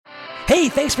Hey,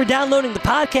 thanks for downloading the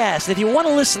podcast. If you want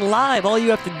to listen live, all you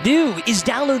have to do is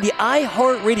download the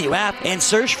iHeartRadio app and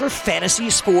search for Fantasy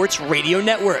Sports Radio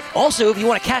Network. Also, if you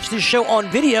want to catch this show on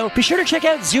video, be sure to check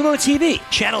out Zumo TV,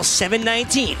 channel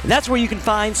 719. That's where you can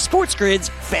find Sports Grid's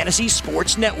Fantasy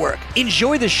Sports Network.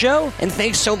 Enjoy the show, and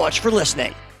thanks so much for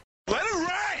listening. Let it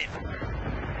rain!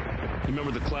 You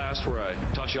remember the class where I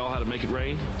taught y'all how to make it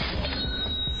rain?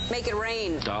 Make it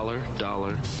rain. Dollar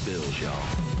bills, y'all.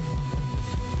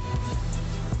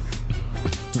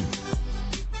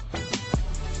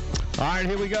 All right,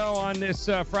 here we go on this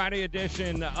Friday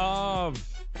edition of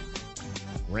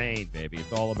Rain, baby.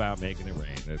 It's all about making it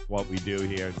rain. That's what we do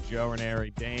here. Joe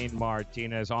Ranieri, Dane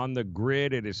Martinez on the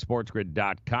grid. It is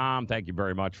sportsgrid.com. Thank you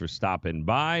very much for stopping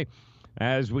by.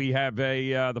 As we have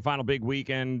the final big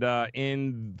weekend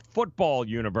in football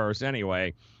universe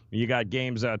anyway. You got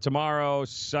games tomorrow,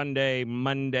 Sunday,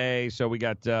 Monday. So we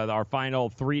got our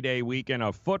final 3-day weekend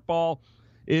of football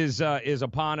is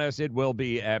upon us. It will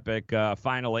be epic.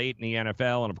 Final 8 in the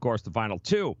NFL, and, of course, the final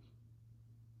 2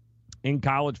 in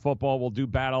college football. We'll do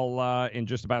battle in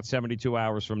just about 72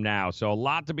 hours from now. So a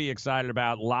lot to be excited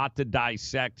about, a lot to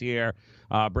dissect here,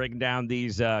 breaking down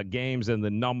these games and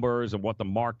the numbers and what the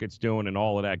market's doing and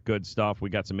all of that good stuff. We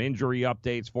got some injury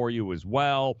updates for you as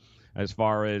well, as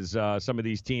far as some of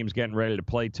these teams getting ready to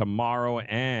play tomorrow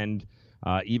and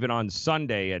even on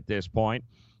Sunday at this point.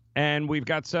 And we've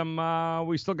got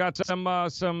we still got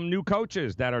some new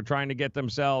coaches that are trying to get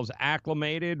themselves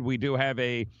acclimated. We do have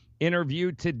a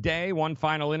interview today, one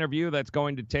final interview that's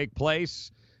going to take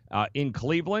place in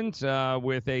Cleveland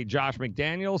with a Josh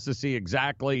McDaniels to see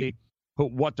exactly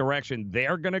what direction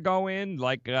they're going to go in.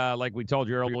 Like we told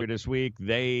you earlier this week,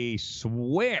 they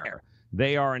swear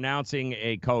they are announcing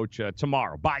a coach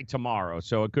by tomorrow.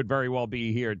 So it could very well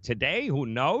be here today. Who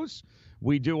knows?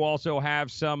 We do also have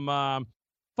some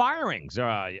firings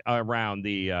around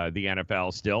the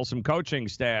NFL still. Some coaching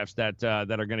staffs that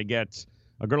are going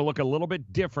to look a little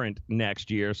bit different next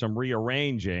year. Some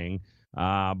rearranging.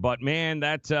 But man,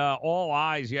 that's all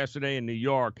eyes yesterday in New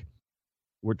York.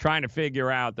 We're trying to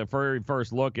figure out the very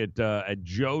first look at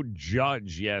Joe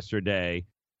Judge yesterday.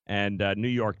 And New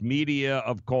York media,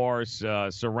 of course,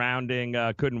 surrounding,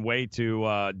 couldn't wait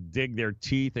to dig their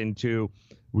teeth into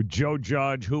Joe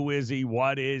Judge. Who is he?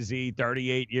 What is he?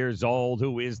 38 years old.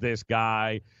 Who is this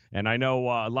guy? And I know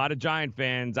a lot of Giant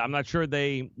fans, I'm not sure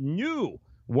they knew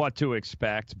what to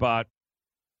expect. But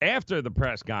after the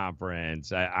press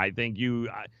conference, I think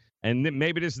and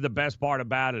maybe this is the best part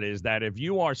about it, is that if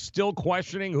you are still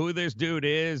questioning who this dude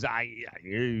is, I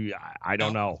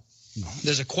don't know.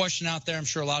 There's a question out there I'm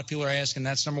sure a lot of people are asking.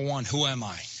 That's number one, who am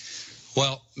I?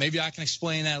 Well, maybe I can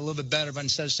explain that a little bit better, but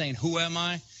instead of saying who am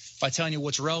I, by telling you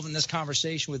what's relevant in this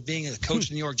conversation with being a coach of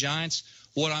the New York Giants,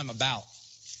 what I'm about.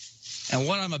 And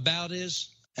what I'm about is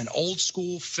an old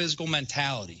school physical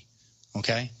mentality,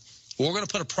 okay? We're going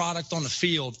to put a product on the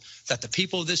field that the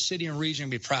people of this city and region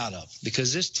will be proud of,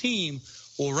 because this team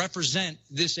will represent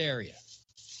this area.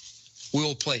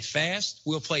 We'll play fast.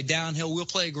 We'll play downhill. We'll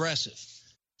play aggressive.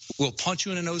 We'll punch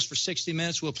you in the nose for 60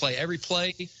 minutes. We'll play every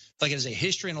play like it has a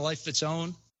history and a life of its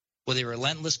own with a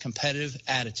relentless competitive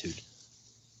attitude.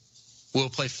 We'll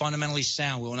play fundamentally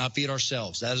sound. We will not beat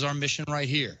ourselves. That is our mission right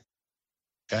here,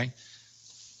 okay?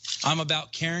 I'm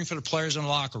about caring for the players in the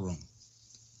locker room.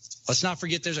 Let's not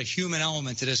forget there's a human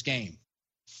element to this game.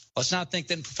 Let's not think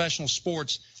that in professional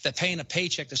sports that paying a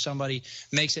paycheck to somebody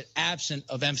makes it absent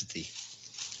of empathy.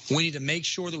 We need to make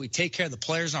sure that we take care of the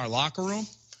players in our locker room,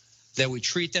 that we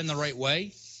treat them the right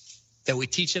way, that we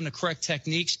teach them the correct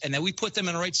techniques, and that we put them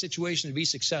in the right situation to be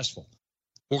successful.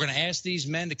 We're going to ask these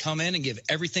men to come in and give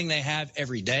everything they have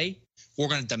every day. We're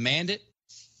going to demand it,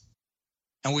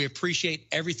 and we appreciate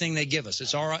everything they give us.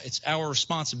 It's our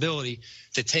responsibility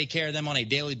to take care of them on a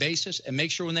daily basis and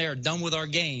make sure when they are done with our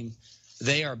game,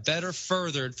 they are better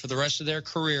furthered for the rest of their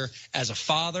career as a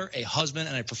father, a husband,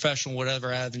 and a professional,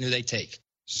 whatever avenue they take.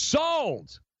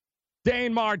 Sold.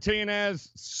 Dane Martinez,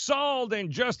 sold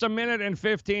in just a minute and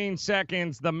 15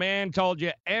 seconds. The man told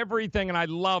you everything, and I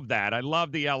love that. I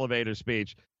love the elevator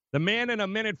speech. The man in a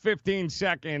minute 15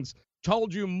 seconds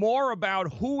told you more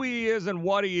about who he is and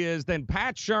what he is than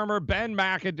Pat Shurmur, Ben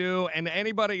McAdoo, and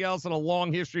anybody else in a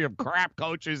long history of crap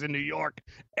coaches in New York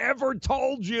ever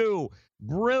told you.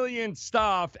 Brilliant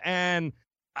stuff, and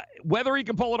whether he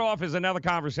can pull it off is another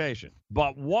conversation.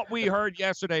 But what we heard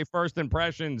yesterday, first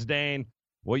impressions, Dane,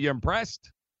 were you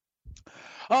impressed?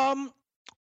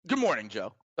 Good morning,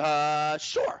 Joe.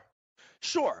 Sure.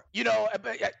 Sure.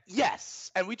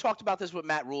 Yes. And we talked about this with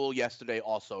Matt Rule yesterday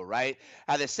also, right?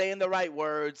 How they're saying the right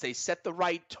words, they set the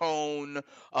right tone,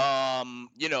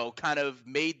 kind of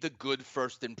made the good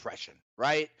first impression,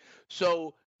 right?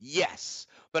 So, yes.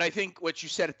 But I think what you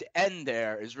said at the end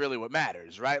there is really what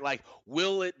matters, right? Like,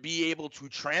 will it be able to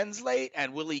translate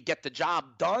and will he get the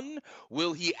job done?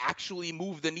 Will he actually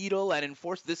move the needle and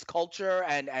enforce this culture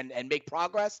and make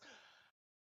progress?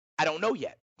 I don't know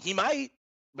yet. He might,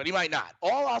 but he might not.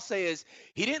 All I'll say is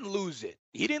he didn't lose it.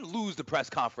 He didn't lose the press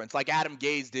conference like Adam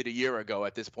Gase did a year ago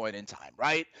at this point in time,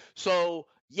 right? So,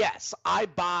 yes, I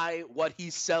buy what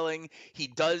he's selling. He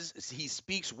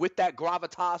speaks with that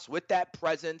gravitas, with that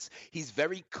presence. He's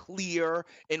very clear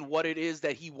in what it is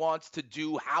that he wants to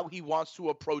do, how he wants to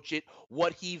approach it,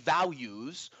 what he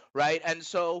values, right? And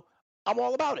so I'm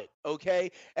all about it,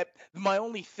 okay? My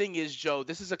only thing is, Joe,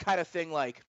 this is a kind of thing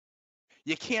like,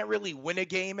 you can't really win a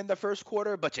game in the first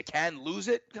quarter, but you can lose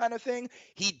it kind of thing.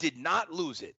 He did not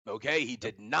lose it, okay? He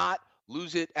did not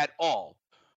lose it at all.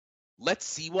 Let's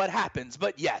see what happens.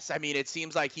 But yes, I mean, it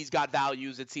seems like he's got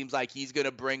values. It seems like he's going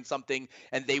to bring something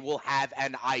and they will have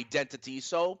an identity.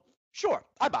 So, sure,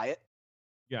 I buy it.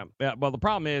 Yeah. Well, the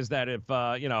problem is that if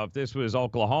this was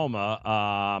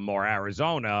Oklahoma or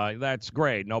Arizona, that's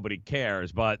great. Nobody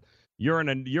cares. But you're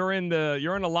in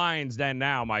the lion's den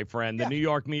now, my friend. The New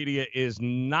York media is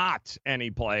not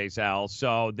anyplace else.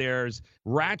 So there's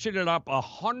ratcheted up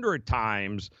 100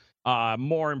 times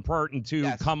more important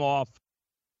to come off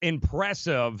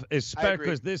impressive, especially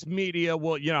because this media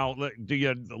will, do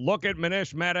you look at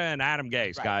Manish Mehta and Adam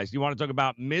Gase, Right. guys? You want to talk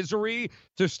about misery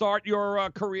to start your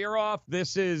career off?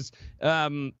 This is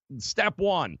step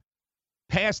one.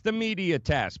 Pass the media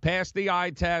test, pass the eye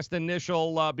test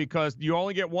initial, because you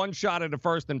only get one shot at a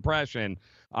first impression.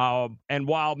 And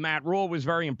while Matt Rule was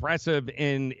very impressive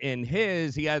in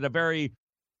his, he had a very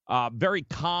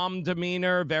calm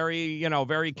demeanor,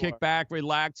 very kick back,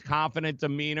 relaxed, confident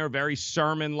demeanor, very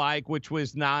sermon-like, which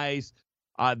was nice.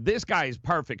 This guy is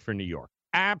perfect for New York.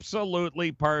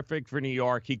 Absolutely perfect for New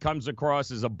York. He comes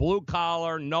across as a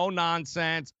blue-collar,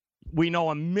 no-nonsense. We know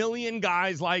a million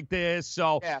guys like this.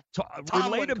 So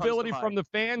relatability from the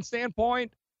fan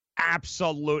standpoint,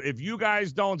 absolute. If you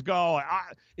guys don't go,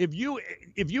 if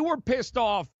you were pissed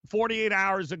off 48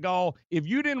 hours ago, if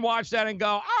you didn't watch that and go,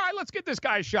 all right, let's get this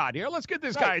guy a shot here. Let's get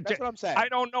this guy. That's what I'm saying. I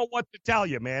don't know what to tell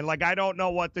you, man. Like, I don't know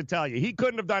what to tell you. He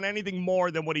couldn't have done anything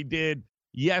more than what he did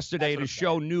yesterday to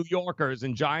show New Yorkers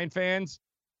and Giant fans.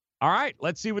 All right,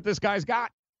 let's see what this guy's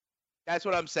got. That's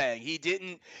what I'm saying. He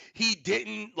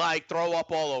didn't like throw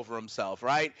up all over himself,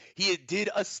 right? He did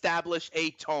establish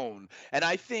a tone. And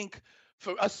I think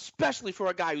especially for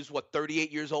a guy who's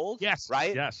 38 years old? Yes.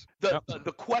 Right? Yes.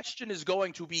 The question is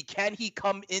going to be, can he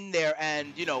come in there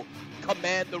and,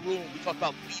 command the room? We talk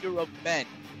about leader of men.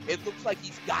 It looks like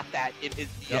he's got that in his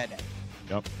DNA.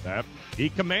 Yep. He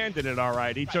commanded it all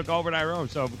right. He took over that room.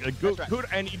 So good,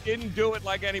 and he didn't do it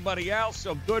like anybody else.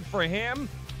 So good for him.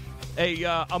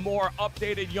 A more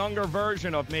updated, younger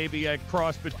version of maybe a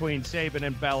cross between Saban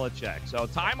and Belichick. So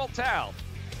time will tell.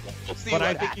 We'll see. But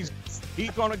I think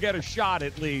he's going to get a shot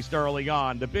at least early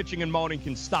on. The bitching and moaning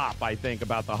can stop, I think,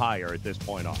 about the hire at this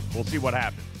point on. We'll see what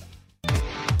happens.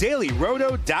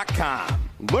 DailyRoto.com.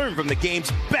 Learn from the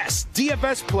game's best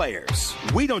DFS players.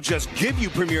 We don't just give you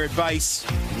premier advice,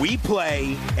 we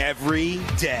play every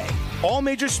day. All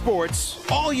major sports,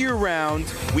 all year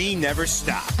round, we never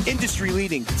stop.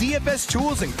 Industry-leading DFS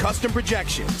tools and custom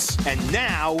projections. And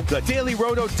now, the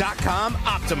DailyRoto.com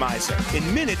Optimizer.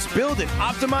 In minutes, build and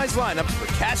optimize lineups for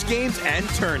cash games and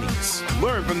tourneys.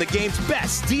 Learn from the game's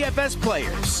best DFS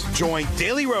players. Join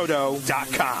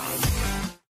DailyRoto.com.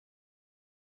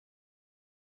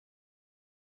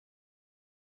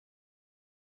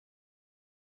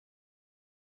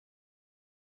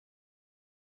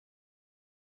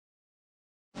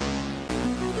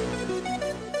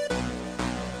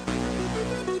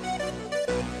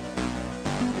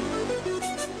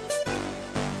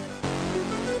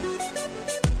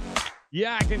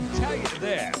 Yeah, I can tell you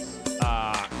this.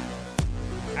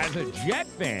 As a Jet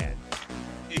fan,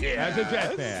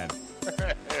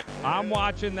 I'm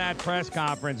watching that press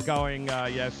conference going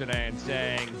yesterday and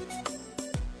saying,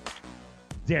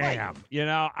 damn,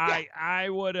 I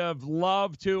would have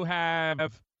loved to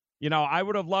have,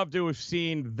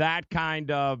 seen that kind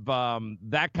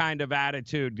of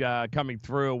attitude coming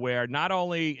through, where not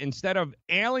only, instead of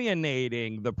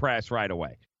alienating the press right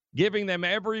away, giving them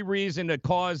every reason to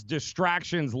cause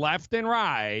distractions left and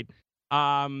right,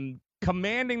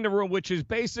 commanding the room, which is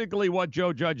basically what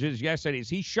Joe Judge is yesterday.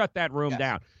 He shut that room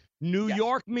down. New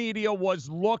York media was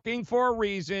looking for a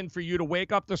reason for you to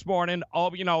wake up this morning. Oh,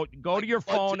 go to your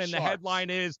phone, and the headline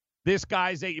is, this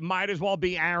guy's might as well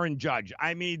be Aaron Judge.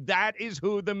 I mean, that is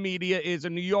who the media is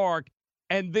in New York.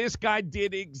 And this guy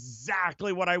did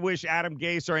exactly what I wish Adam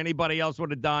Gase or anybody else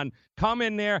would have done. Come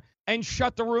in there and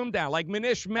shut the room down. Like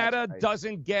Manish Mehta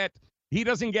doesn't get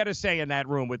a say in that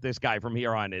room with this guy from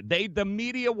here on in. The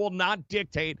media will not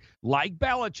dictate, like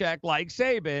Belichick, like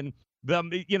Saban.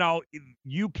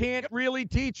 You can't really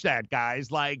teach that,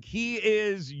 guys. Like he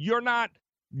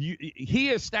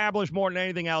established more than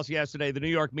anything else yesterday, the New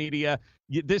York media.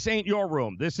 This ain't your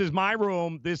room. This is my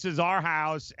room. This is our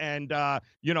house. And,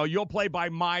 you'll play by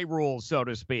my rules, so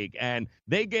to speak. And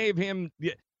they gave him,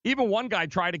 even one guy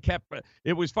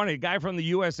it was funny. A guy from the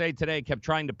USA Today kept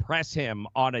trying to press him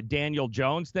on a Daniel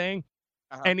Jones thing.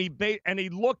 Uh-huh. And he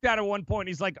looked at one point.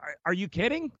 He's like, are you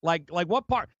kidding? Like what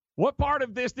part? What part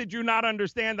of this did you not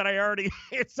understand that I already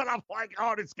hit? And I'm like,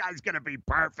 oh, this guy's going to be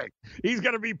perfect. He's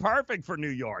going to be perfect for New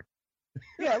York.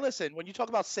 Yeah, listen, when you talk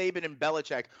about Saban and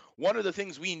Belichick, one of the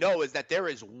things we know is that there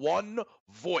is one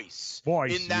voice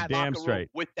in that locker room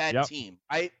with that team,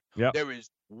 right? Yep. There is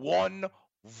one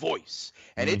voice.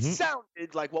 And it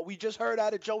sounded like what we just heard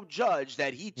out of Joe Judge,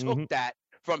 that he took that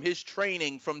from his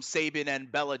training from Saban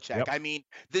and Belichick. Yep. I mean,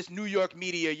 this New York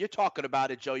media, you're talking about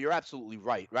it, Joe. You're absolutely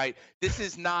right? This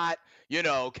is not,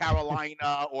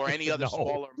 Carolina or any other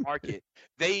smaller market.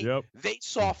 They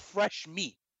saw fresh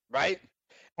meat, right?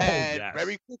 And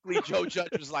very quickly, Joe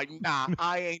Judge was like, nah,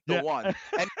 I ain't the one.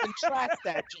 And contrast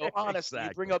that, Joe, honestly,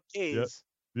 bring up A's.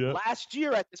 Yep. Last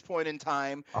year at this point in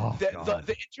time,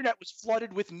 the internet was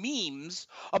flooded with memes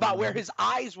about where his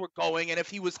eyes were going and if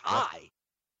he was high.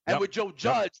 And with Joe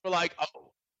Judge, we're like,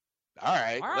 oh, all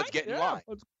right, let's get in line.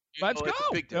 Let's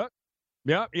go.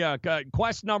 Yeah.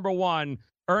 Quest number one,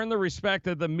 earn the respect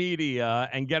of the media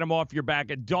and get them off your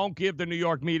back. And don't give the New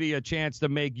York media a chance to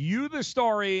make you the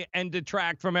story and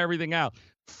detract from everything else.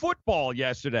 Football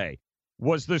yesterday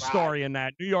was the story in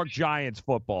that. New York Giants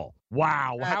football.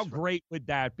 Wow. How great would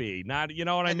that be? Not, you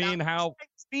know what I mean? How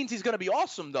means he's going to be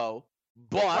awesome, though.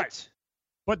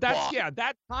 But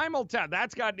that time will tell.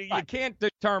 That's got you can't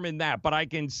determine that, but I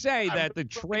can say that the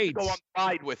traits go on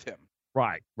ride with him.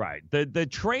 Right. The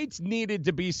traits needed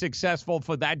to be successful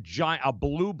for that a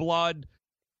blue blood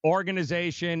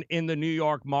organization in the New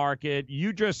York market.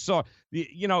 You just saw,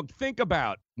 think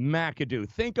about McAdoo,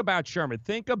 think about Sherman,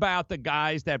 think about the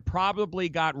guys that probably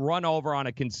got run over on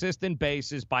a consistent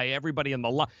basis by everybody in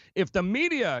the if the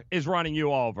media is running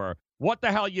you over, what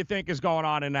the hell you think is going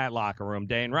on in that locker room,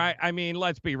 Dane, right? I mean,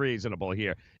 let's be reasonable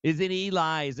here. Is it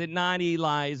Eli? Is it not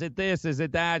Eli? Is it this? Is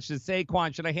it that? Should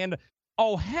Saquon? Should I hand it?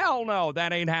 Oh, hell no,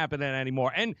 that ain't happening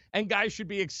anymore. And guys should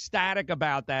be ecstatic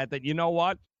about that you know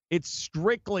what? It's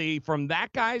strictly from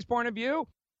that guy's point of view,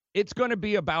 it's going to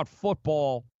be about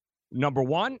football, number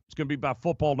one. It's going to be about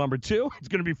football, number two. It's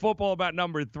going to be football about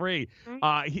number three.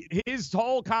 His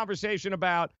whole conversation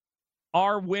about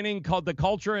our winning, the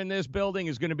culture in this building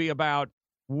is going to be about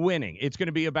winning. It's going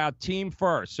to be about team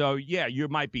first. So, yeah, you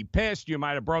might be pissed. You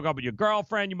might have broke up with your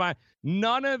girlfriend.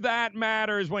 None of that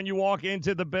matters when you walk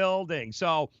into the building.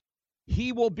 So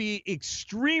he will be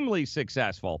extremely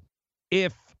successful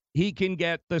if he can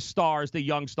get the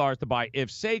young stars to buy. If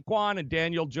Saquon and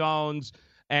Daniel Jones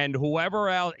and whoever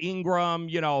else, Ingram,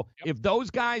 if those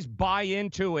guys buy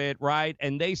into it, right,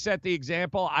 and they set the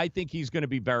example, I think he's going to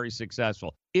be very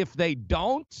successful. If they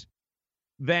don't,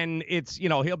 then it's,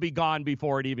 he'll be gone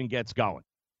before it even gets going.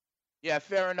 Yeah,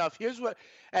 fair enough. Here's what,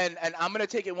 and I'm going to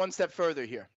take it one step further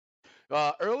here.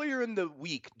 Earlier in the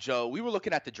week, Joe, we were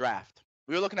looking at the draft.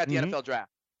 We were looking at the NFL draft,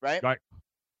 right? Right.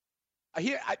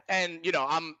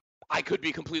 I could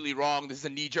be completely wrong. This is a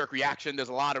knee-jerk reaction. There's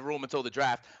a lot of room until the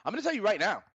draft. I'm going to tell you right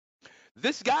now,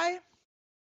 this guy,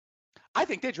 I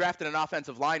think they drafted an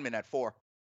offensive lineman at 4.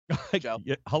 Joe.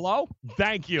 Hello?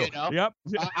 Thank you. Yep.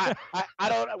 I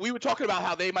don't. We were talking about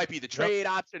how they might be the trade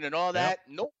option and all that.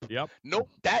 Nope. Nope.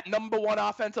 That number one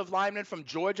offensive lineman from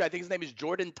Georgia, I think his name is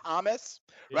Jordan Thomas,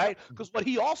 right? Because what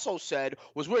he also said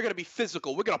was, we're going to be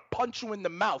physical. We're going to punch you in the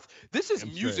mouth. This is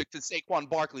music to Saquon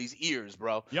Barkley's ears,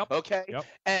 bro. Yep. Okay? Yep.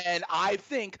 And I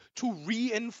think to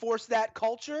reinforce that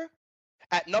culture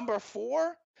at number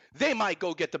 4, they might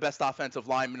go get the best offensive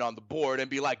lineman on the board and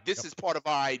be like, this is part of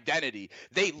our identity.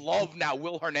 They love now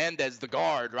Will Hernandez, the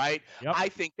guard, right? Yep. I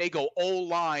think they go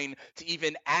O-line to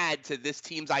even add to this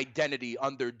team's identity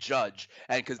under Judge,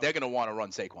 and because they're going to want to run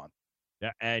Saquon.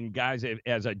 Yeah, and guys,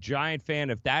 as a Giant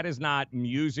fan, if that is not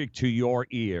music to your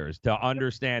ears to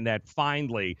understand that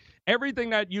finally everything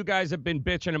that you guys have been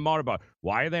bitching and moaning about,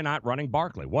 why are they not running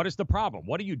Barkley? What is the problem?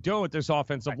 What are you doing with this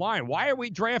offensive line? Why are we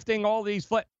drafting all these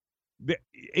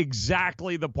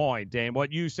Exactly the point, Dane.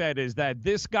 What you said is that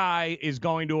this guy is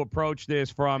going to approach this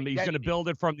he's going to build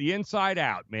it from the inside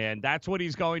out, man. That's what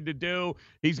he's going to do.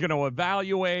 He's going to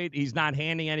evaluate. He's not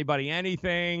handing anybody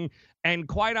anything. And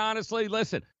quite honestly,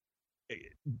 listen,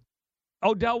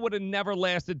 Odell would have never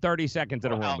lasted 30 seconds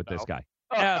in a room with this guy.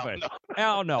 Ever.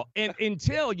 Hell no. And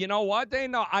until, you know what,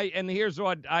 Dane? No, and here's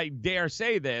what I dare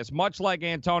say this, much like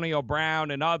Antonio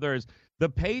Brown and others, the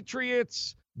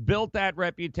Patriots built that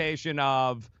reputation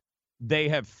of they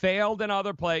have failed in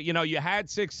other play. You know, you had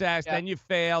success, then you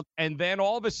failed, and then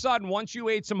all of a sudden, once you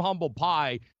ate some humble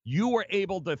pie, you were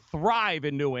able to thrive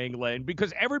in New England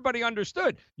because everybody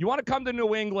understood. You want to come to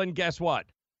New England, guess what?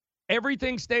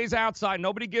 Everything stays outside.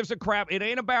 Nobody gives a crap. It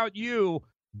ain't about you,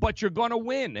 but you're going to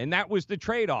win, and that was the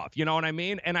trade-off. You know what I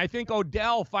mean? And I think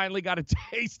Odell finally got a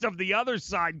taste of the other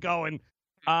side going,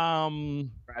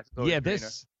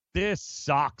 This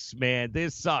sucks, man.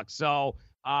 This sucks. So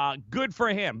good for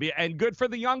him and good for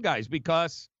the young guys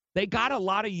because they got a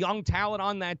lot of young talent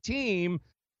on that team.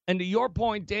 And to your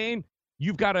point, Dane,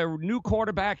 you've got a new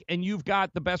quarterback and you've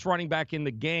got the best running back in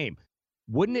the game.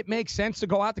 Wouldn't it make sense to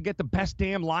go out to get the best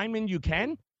damn lineman you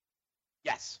can?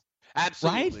 Yes.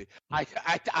 Absolutely. Right?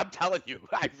 I'm telling you,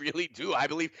 I really do. I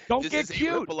believe this is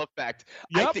a ripple effect.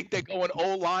 Yep. I think they're going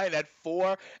O-line at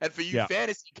 4. And for you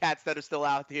fantasy cats that are still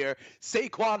out there,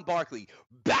 Saquon Barkley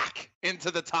back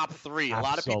into the top 3.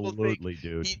 Absolutely,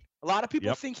 dude. A lot of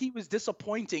people think he was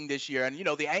disappointing this year. And, you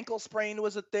know, the ankle sprain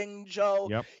was a thing, Joe.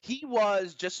 Yep. He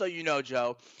was, just so you know,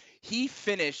 Joe, he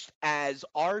finished as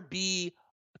RB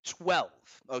 12,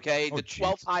 okay? The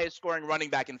 12th highest scoring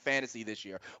running back in fantasy this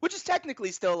year, which is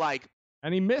technically still like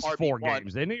and he missed RB1. 4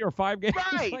 games, didn't he? Or 5 games?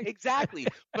 Right, exactly.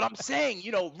 But I'm saying,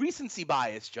 you know, recency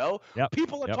bias, Joe.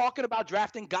 People are talking about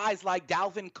drafting guys like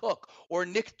Dalvin Cook or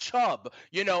Nick Chubb,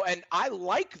 you know, and I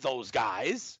like those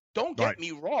guys. Don't get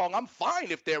me wrong. I'm fine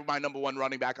if they're my number 1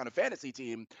 running back on a fantasy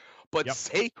team. But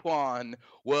Saquon,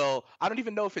 well, I don't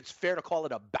even know if it's fair to call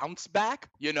it a bounce back,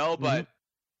 you know, but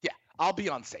yeah, I'll be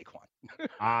on Saquon.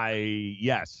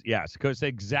 Yes, because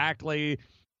exactly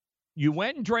you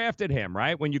went and drafted him,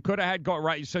 right? When you could have had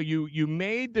right. So you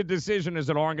made the decision as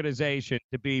an organization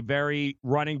to be very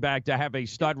running back, to have a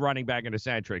stud running back in the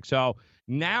centric. So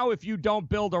now if you don't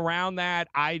build around that,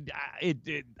 I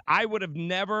would have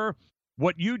never.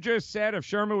 What you just said, if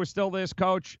Sherman was still this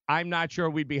coach, I'm not sure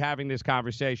we'd be having this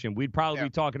conversation. We'd probably be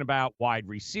talking about wide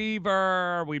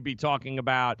receiver. We'd be talking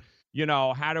about, you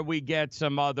know, how do we get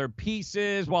some other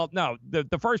pieces? Well, no,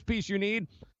 the first piece you need,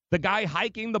 the guy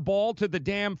hiking the ball to the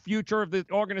damn future of the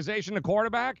organization, the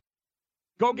quarterback,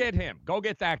 go get him. Go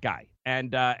get that guy.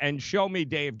 And show me,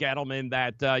 Dave Gettleman,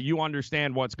 that you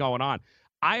understand what's going on.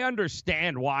 I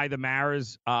understand why the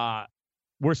Maras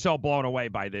were so blown away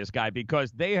by this guy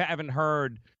because they haven't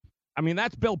heard. I mean,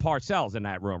 that's Bill Parcells in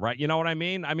that room, right? You know what I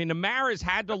mean? I mean, the Maras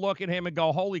had to look at him and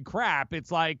go, holy crap.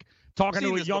 It's like talking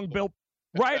to a young Bill.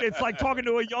 Right? It's like talking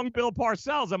to a young Bill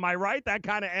Parcells. Am I right? That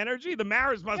kind of energy. The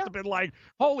Maras must have been like,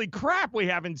 holy crap, we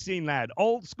haven't seen that.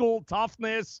 Old school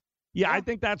toughness. Yeah, I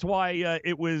think that's why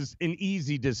it was an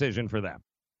easy decision for them.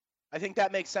 I think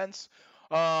that makes sense.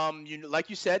 Like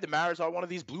you said, the Maras are one of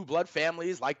these blue blood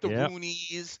families, like the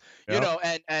Rooneys, you know,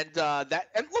 and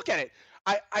look at it.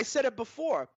 I said it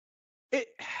before.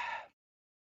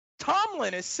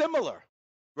 Tomlin is similar,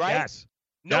 right? Yes.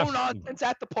 No nonsense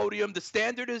at the podium. The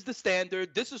standard is the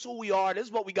standard. This is who we are. This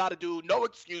is what we got to do. No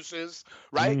excuses,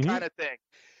 right? Kind of thing.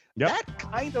 That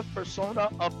kind of persona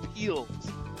appeals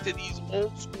to these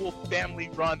old school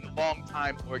family-run,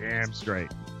 long-time organizations. Damn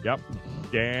straight. Yep.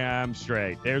 Damn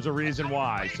straight. There's a reason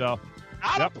why. So,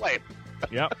 I'll play.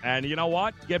 Yep. And you know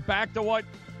what? Get back to what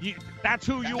that's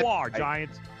who you are,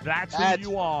 Giants. That's who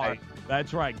you are. Right.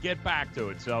 That's right. Get back to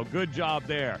it. So, good job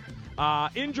there.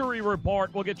 Injury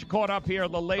report. We'll get you caught up here.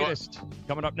 The latest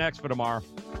coming up next for tomorrow.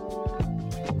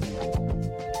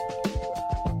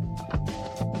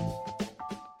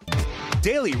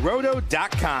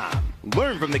 DailyRoto.com.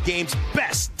 Learn from the game's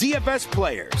best DFS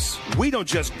players. We don't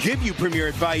just give you premier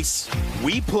advice,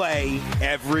 we play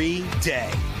every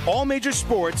day. All major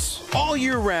sports, all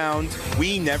year round,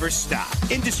 we never stop.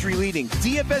 Industry-leading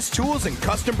DFS tools and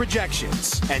custom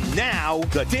projections. And now,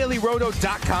 the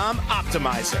DailyRoto.com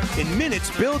Optimizer. In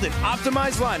minutes, build and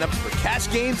optimize lineups for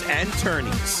cash games and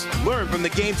tourneys. Learn from the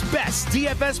game's best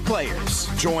DFS players.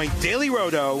 Join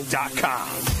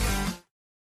DailyRoto.com.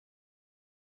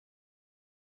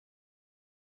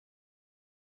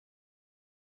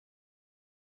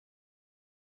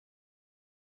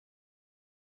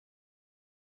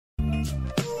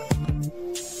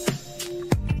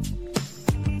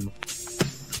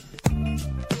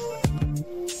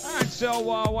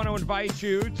 also want to invite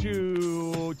you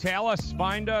to tail us,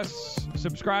 find us,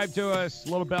 subscribe to us.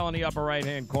 Little bell in the upper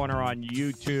right-hand corner on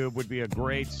YouTube would be a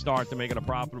great start to making a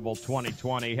profitable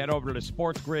 2020. Head over to the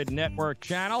Sports Grid Network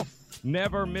channel.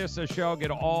 Never miss a show.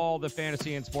 Get all the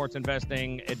fantasy and sports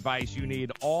investing advice you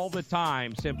need all the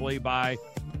time simply by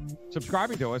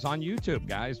subscribing to us on YouTube,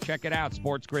 guys. Check it out,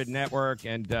 Sports Grid Network.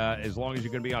 And as long as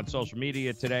you're going to be on social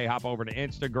media today, hop over to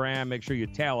Instagram. Make sure you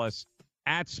tell us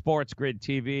at Sports Grid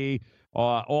TV.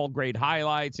 All great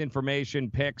highlights, information,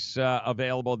 picks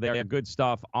available there. Good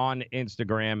stuff on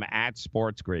Instagram at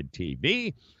Sports Grid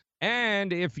TV.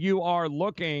 And if you are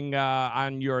looking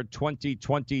on your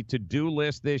 2020 to-do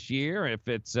list this year, if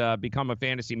it's become a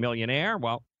fantasy millionaire,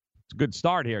 well, it's a good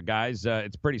start here, guys.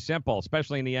 It's pretty simple,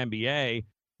 especially in the NBA.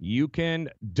 You can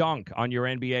dunk on your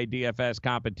NBA DFS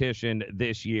competition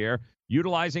this year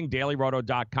utilizing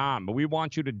dailyroto.com. But we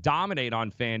want you to dominate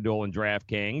on FanDuel and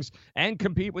DraftKings and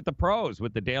compete with the pros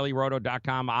with the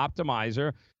dailyroto.com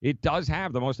optimizer. It does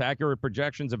have the most accurate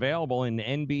projections available in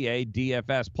NBA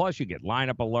DFS. Plus, you get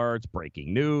lineup alerts,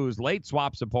 breaking news, late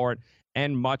swap support,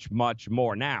 and much, much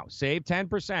more. Now, save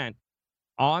 10%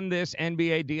 on this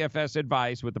NBA DFS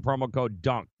advice with the promo code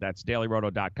DUNK. That's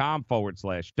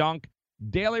dailyroto.com/dunk.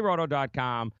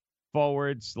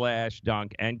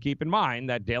 dailyroto.com/dunk. And keep in mind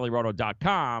that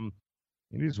dailyroto.com,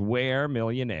 it is where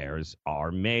millionaires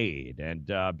are made. And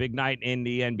big night in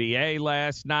the NBA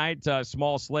last night.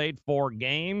 Small slate, 4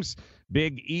 games.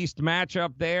 Big East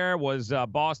matchup there was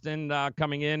Boston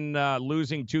coming in,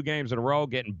 losing 2 games in a row,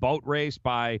 getting boat raced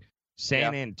by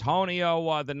San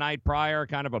Antonio the night prior,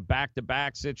 kind of a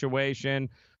back-to-back situation.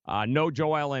 No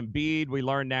Joel Embiid. We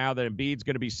learn now that Embiid's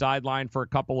going to be sidelined for a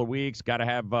couple of weeks. Got to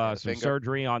have some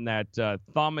surgery on that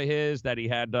thumb of his that he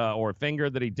had, or finger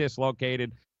that he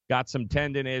dislocated. Got some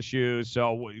tendon issues.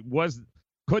 So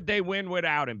could they win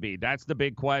without Embiid? That's the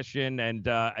big question. And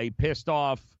a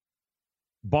pissed-off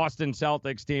Boston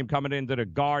Celtics team coming into the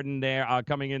Garden there,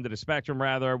 coming into the Spectrum,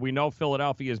 rather. We know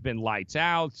Philadelphia has been lights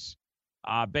out.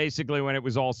 Basically, when it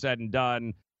was all said and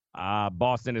done,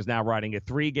 Boston is now riding a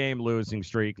 3-game losing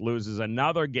streak, loses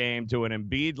another game to an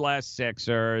Embiid-less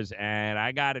Sixers, and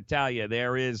I got to tell you,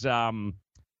 there is a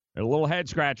little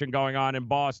head-scratching going on in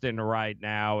Boston right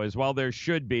now, as well there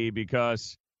should be,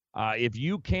 because if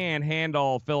you can't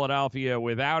handle Philadelphia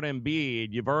without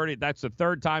Embiid, that's the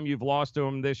 3rd time you've lost to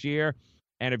them this year,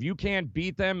 and if you can't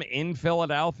beat them in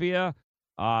Philadelphia,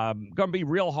 going to be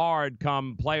real hard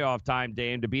come playoff time,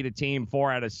 Dame, to beat a team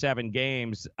 4 out of 7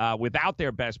 games without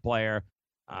their best player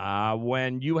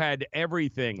when you had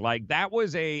everything. Like, that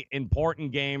was a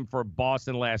important game for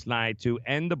Boston last night to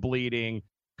end the bleeding,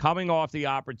 coming off the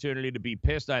opportunity to be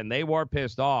pissed off, and they were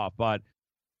pissed off, but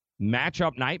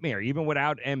matchup nightmare. Even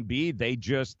without Embiid,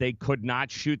 they could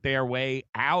not shoot their way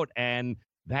out, and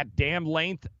that damn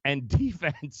length and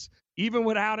defense, even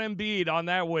without Embiid on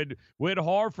that with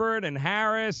Horford and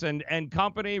Harris and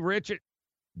company, Richard.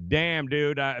 Damn,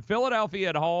 dude. Philadelphia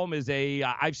at home is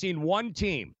I've seen one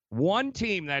team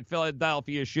that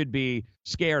Philadelphia should be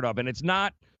scared of, and it's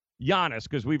not Giannis,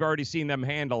 because we've already seen them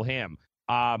handle him.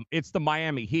 It's the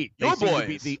Miami Heat. They seem to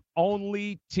be the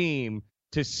only team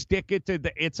to stick it to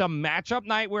it's a matchup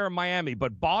night where in Miami,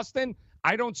 but Boston,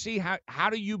 I don't see how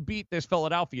do you beat this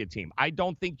Philadelphia team? I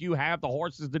don't think you have the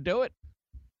horses to do it.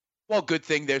 Well, good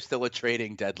thing there's still a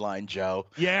trading deadline, Joe.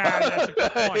 Yeah, that's a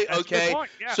good point. Okay,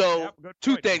 yeah, so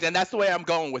 2 things, and that's the way I'm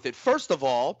going with it. First of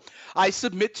all, I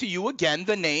submit to you again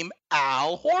the name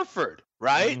Al Horford,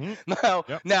 right?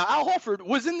 Mm-hmm. Now, Al Horford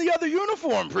was in the other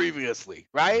uniform previously,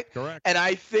 right? Correct. And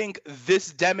I think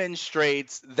this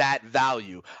demonstrates that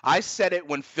value. I said it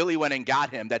when Philly went and got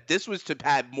him, that this was to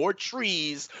have more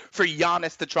trees for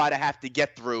Giannis to try to have to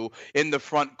get through in the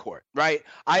front court, right?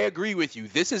 I agree with you.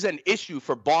 This is an issue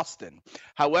for Boston.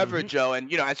 However, Joe,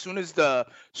 and, as soon as the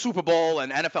Super Bowl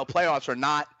and NFL playoffs are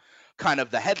not kind of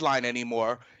the headline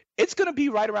anymore, it's going to be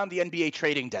right around the NBA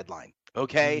trading deadline.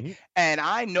 Okay. And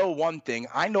I know one thing.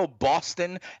 I know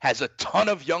Boston has a ton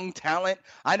of young talent.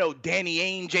 I know Danny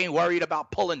Ainge ain't worried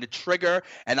about pulling the trigger.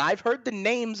 And I've heard the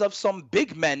names of some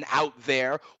big men out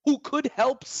there who could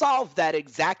help solve that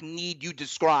exact need you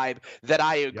describe that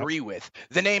I agree with.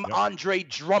 The name Andre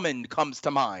Drummond comes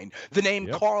to mind. The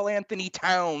name Karl Anthony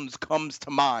Towns comes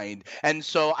to mind. And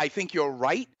so I think you're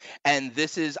right. And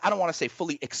this is, I don't want to say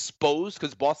fully exposed,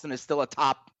 because Boston is still a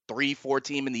top 3-4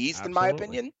 team in the East, in my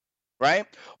opinion. Right?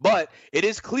 But it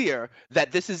is clear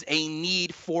that this is a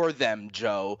need for them,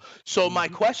 Joe. So my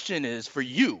question is for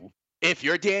you, if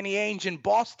you're Danny Ainge in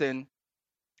Boston,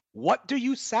 what do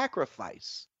you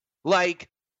sacrifice? Like,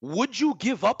 would you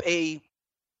give up a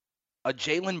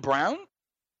Jaylen Brown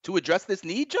to address this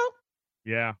need, Joe?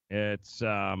 Yeah, it's they're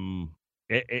going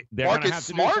Marcus to have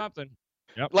to Smart? do something.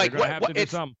 Yep, Like they're going to have to do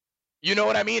it's something. you know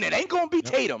what I mean? It ain't going to be Yep.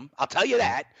 Tatum. I'll tell you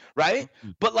that, right?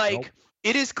 Mm-mm. But like Nope.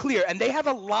 it is clear, and they have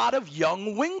a lot of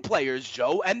young wing players,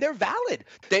 Joe, and they're valid.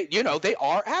 They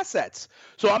are assets.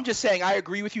 So I'm just saying, I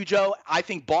agree with you, Joe. I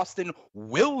think Boston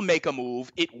will make a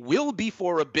move. It will be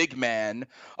for a big man.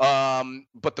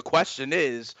 But the question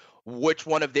is, which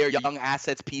one of their young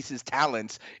assets, pieces,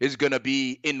 talents is going to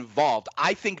be involved?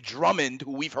 I think Drummond,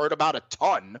 who we've heard about a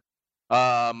ton,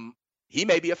 he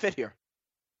may be a fit here.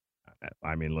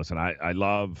 I mean, listen, I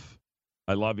love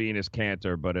Enes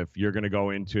Kanter, but if you're going to go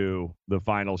into the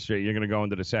final you're going to go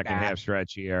into the second half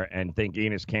stretch here and think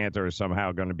Enes Kanter is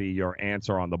somehow going to be your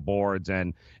answer on the boards,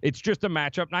 and it's just a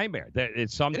matchup nightmare.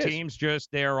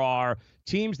 There are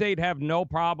teams they'd have no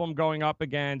problem going up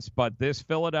against, but this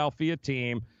Philadelphia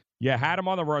team, you had them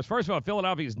on the ropes. First of all,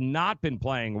 Philadelphia's not been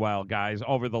playing well, guys,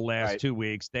 over the last 2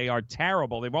 weeks. They are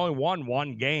terrible. They've only won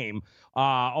one game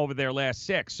over their last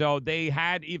 6. So they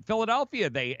had Philadelphia.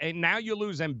 And now you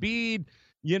lose Embiid.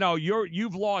 You know,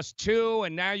 you've lost 2,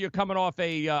 and now you're coming off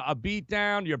a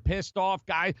beatdown. You're pissed off,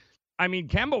 guy. I mean,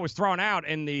 Kemba was thrown out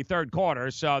in the third quarter,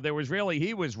 so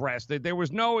he was rested. There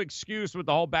was no excuse with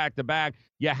the whole back-to-back.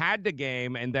 You had the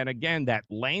game, and then again, that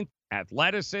length,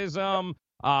 athleticism,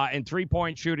 and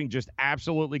three-point shooting just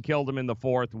absolutely killed him in the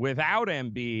fourth. Without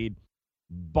Embiid,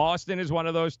 Boston is one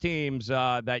of those teams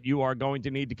that you are going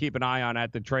to need to keep an eye on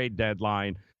at the trade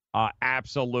deadline.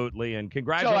 Absolutely. And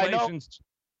congratulations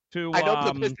to... I know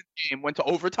the Pistons game went to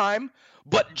overtime,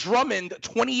 but Drummond,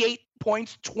 28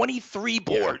 points, 23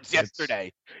 boards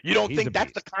yesterday. You don't think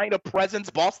that's the kind of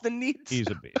presence Boston needs? He's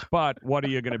a beast. But what are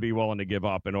you going to be willing to give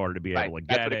up in order to be able to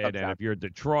get it? And if you're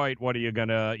Detroit, what are you going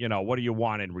to, what do you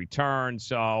want in return?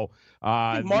 So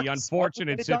the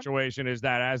unfortunate situation is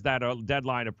that as that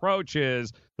deadline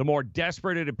approaches, the more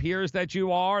desperate it appears that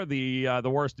you are, the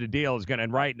worse the deal is going to.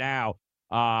 And right now,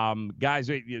 guys,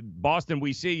 Boston,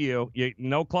 we see you.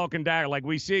 No cloak and dagger. Like,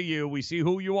 we see you. We see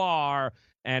who you are.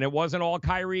 And it wasn't all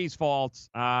Kyrie's fault.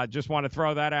 Just want to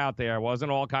throw that out there. It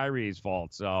wasn't all Kyrie's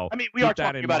fault. So I mean, we are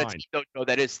talking about a team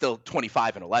that is still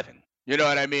 25-11. You know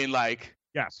what I mean? Like,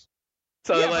 yes.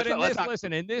 So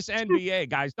listen, in this NBA,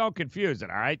 guys, don't confuse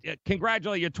it. All right,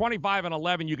 congratulations. You're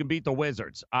 25-11. You can beat the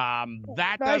Wizards.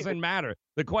 That doesn't matter.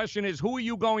 The question is, who are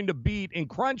you going to beat in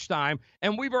crunch time?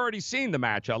 And we've already seen the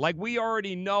matchup. Like, we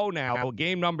already know now.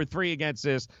 Game number 3 against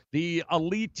the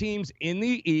elite teams in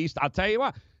the East. I'll tell you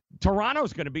what.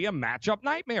 Toronto's going to be a matchup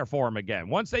nightmare for them again.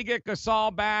 Once they get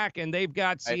Gasol back and they've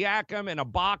got Siakam and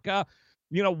Ibaka,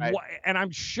 and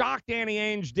I'm shocked Danny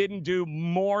Ainge didn't do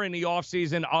more in the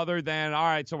offseason other than, all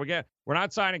right, so we're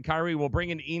not signing Kyrie. We'll bring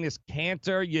in Enes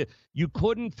Kanter. You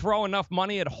couldn't throw enough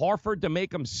money at Horford to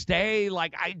make him stay.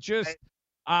 Like, I think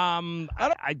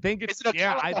it's,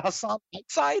 a Hassan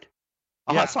Whiteside?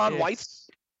 Hassan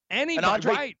Whiteside?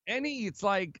 It's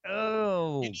like,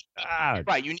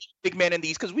 right, you need a big man in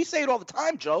these, because we say it all the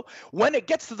time, Joe. When it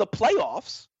gets to the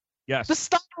playoffs, yes, the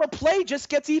style of play just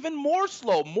gets even more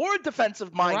slow, more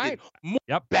defensive-minded, more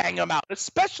bang them out,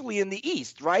 especially in the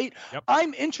East, right? Yep.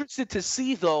 I'm interested to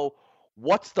see, though,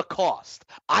 what's the cost.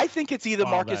 I think it's either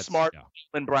Marcus Smart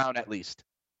and Brown at least.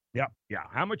 Yep. Yeah.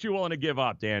 How much you willing to give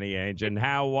up, Danny Ainge? And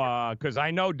how, because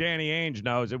I know Danny Ainge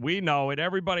knows it. We know it.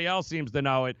 Everybody else seems to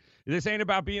know it. This ain't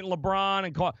about beating LeBron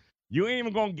and you ain't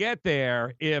even going to get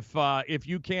there if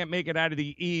you can't make it out of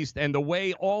the East. And the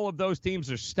way all of those teams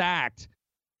are stacked,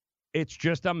 it's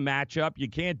just a matchup. You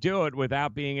can't do it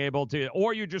without being able to,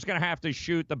 or you're just going to have to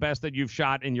shoot the best that you've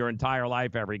shot in your entire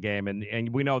life every game. And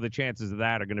we know the chances of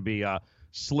that are going to be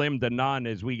slim to none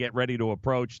as we get ready to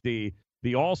approach the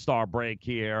All-Star break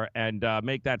here and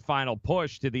make that final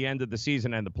push to the end of the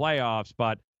season and the playoffs.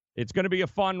 But it's going to be a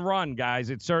fun run, guys.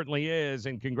 It certainly is.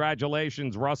 And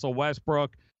congratulations, Russell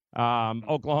Westbrook.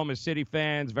 Oklahoma City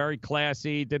fans, very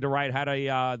classy, did the right,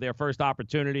 had their first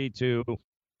opportunity to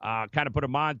kind of put a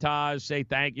montage, say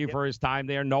thank you for his time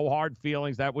there. No hard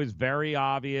feelings. That was very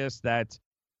obvious that,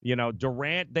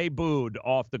 Durant, they booed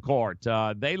off the court.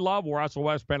 They love Russell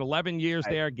Westbrook. Spent 11 years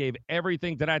there, gave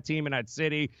everything to that team in that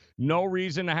city. No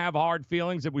reason to have hard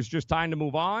feelings. It was just time to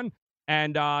move on.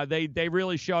 And they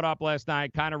really showed up last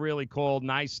night. Kind of really cool.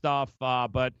 Nice stuff.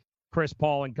 But Chris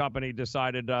Paul and company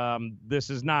decided this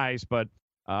is nice, but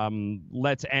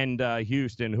let's end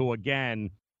Houston, who, again,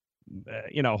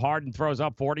 Harden throws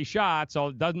up 40 shots, so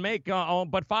it doesn't make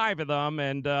but 5 of them.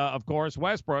 And, of course,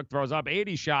 Westbrook throws up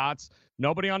 80 shots.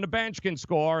 Nobody on the bench can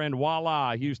score, and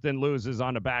voila, Houston loses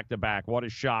on the back-to-back. What a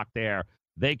shock there.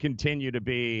 They continue to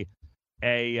be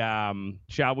a,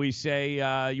 shall we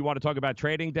say, you want to talk about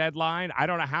trading deadline? I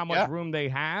don't know how much room they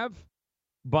have,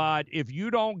 But if you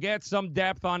don't get some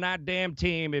depth on that damn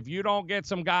team, if you don't get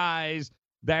some guys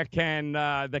that can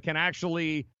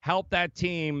actually help that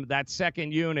team, that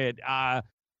second unit,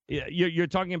 you're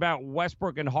talking about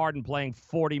Westbrook and Harden playing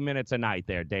 40 minutes a night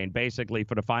there, Dane, basically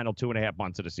for the final 2.5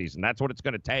 months of the season. That's what it's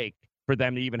going to take for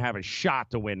them to even have a shot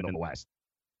to win in the West.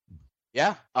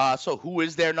 Yeah. So who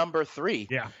is their number 3?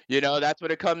 Yeah. That's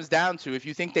what it comes down to. If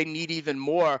you think they need even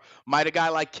more, might a guy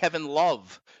like Kevin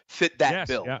Love fit that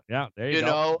bill? Yeah. There you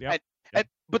go.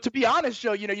 But to be honest,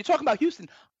 Joe, you're talking about Houston.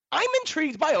 I'm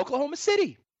intrigued by Oklahoma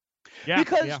City.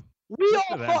 Because we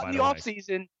all thought in the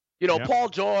offseason, Paul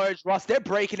George, Russ, they're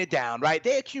breaking it down, right?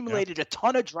 They accumulated a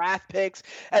ton of draft picks.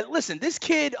 And listen, this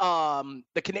kid,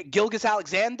 Gilgeous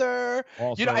Alexander,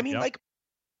 also,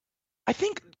 I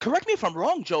think, correct me if I'm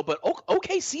wrong, Joe, but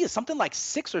OKC is something like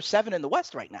 6 or 7 in the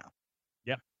West right now.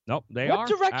 Yeah. Nope, they are.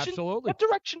 Absolutely. What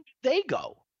direction do they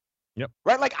go? Yep.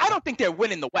 Right? Like, I don't think they're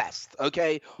winning the West,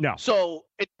 okay? No. So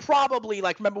it's probably,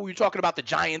 remember we were talking about the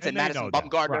Giants and Madison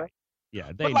Bumgarner? Right.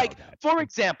 Yeah, they know that. For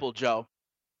example, Joe,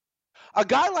 a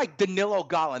guy like Danilo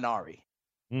Gallinari,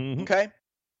 okay?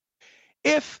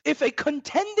 If a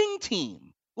contending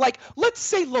team, let's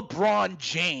say LeBron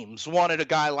James wanted a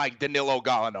guy like Danilo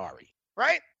Gallinari,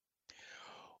 right?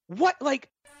 What,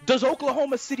 does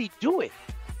Oklahoma City do it?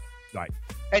 Right.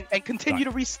 And continue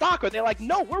to restock? Or they're like,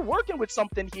 no, we're working with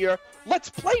something here. Let's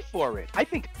play for it. I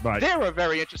think they're a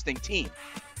very interesting team.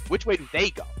 Which way do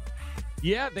they go?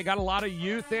 Yeah, they got a lot of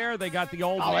youth there. They got the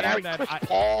old man that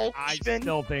I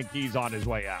still think he's on his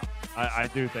way out. I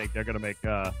do think they're going to make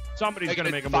somebody's going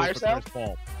to make a move for Chris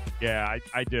Paul. Yeah,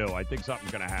 I do. I think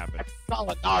something's going to happen.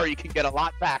 Gallinari can get a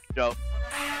lot back, Joe.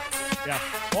 Yeah.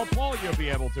 Well, Paul, you'll be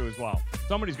able to as well.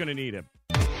 Somebody's going to need him.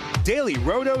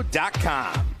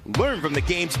 DailyRoto.com. Learn from the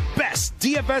game's best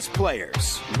DFS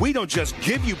players. We don't just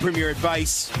give you premier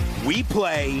advice, we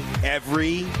play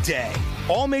every day.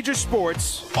 All major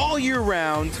sports, all year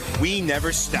round, we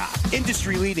never stop.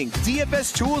 Industry-leading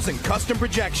DFS tools and custom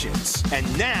projections.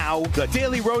 And now, the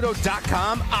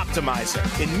DailyRoto.com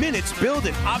Optimizer. In minutes, build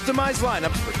and optimize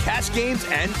lineups for cash games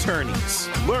and tourneys.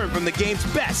 Learn from the game's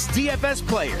best DFS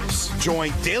players.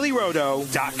 Join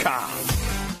DailyRoto.com.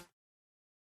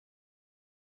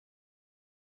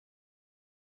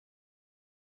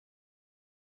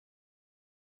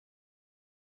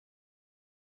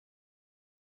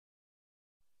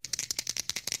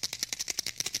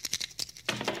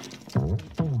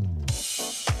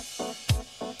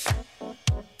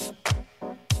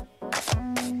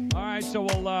 So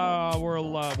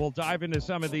we'll dive into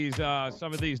some of these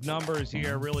numbers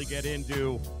here. Really get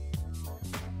into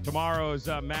tomorrow's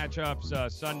matchups,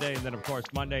 Sunday, and then of course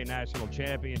Monday national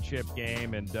championship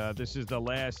game. And this is the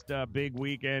last big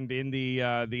weekend in the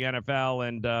NFL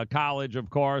and college, of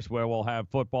course, where we'll have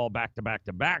football back to back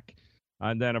to back.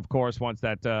 And then of course once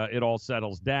that it all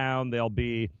settles down, there'll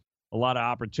be a lot of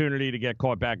opportunity to get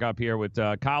caught back up here with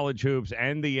college hoops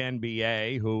and the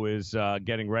NBA, who is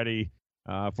getting ready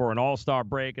for an all-star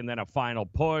break and then a final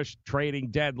push.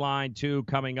 Trading deadline, too,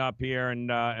 coming up here in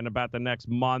about the next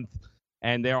month.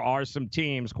 And there are some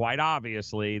teams, quite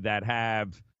obviously, that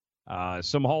have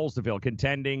some holes to fill.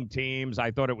 Contending teams.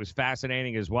 I thought it was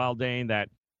fascinating as well, Dane, that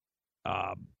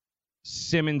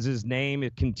Simmons' name,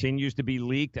 it continues to be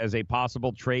leaked as a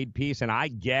possible trade piece, and I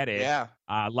get it. Yeah.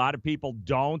 A lot of people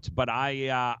don't, but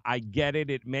I get it.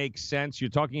 It makes sense. You're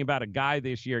talking about a guy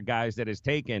this year, guys, that has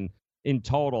taken in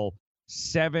total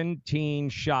 17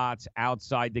 shots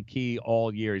outside the key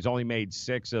all year. He's only made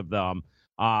 6 of them.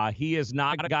 He is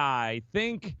not a guy.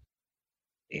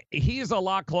 He is a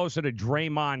lot closer to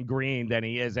Draymond Green than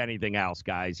he is anything else,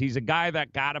 guys. He's a guy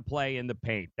that got to play in the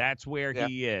paint. That's where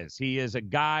he is. He is a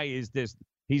guy. He's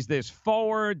this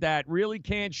forward that really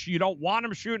can't. You don't want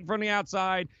him shooting from the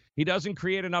outside. He doesn't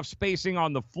create enough spacing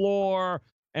on the floor.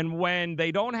 And when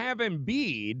they don't have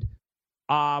Embiid,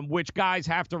 which guys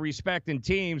have to respect in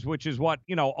teams, which is what,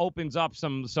 opens up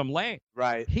some lane.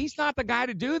 Right. He's not the guy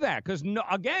to do that because,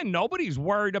 again, nobody's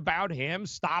worried about him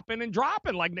stopping and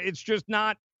dropping. It's just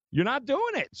not – you're not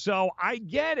doing it. So I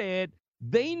get it.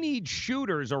 They need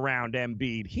shooters around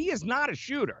Embiid. He is not a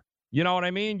shooter. You know what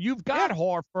I mean? You've got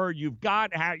Horford. You've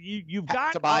got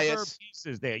Tobias. Other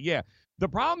pieces there. Yeah. The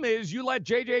problem is you let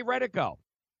J.J. Redick go.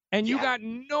 And you got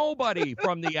nobody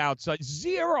from the outside,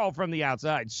 0 from the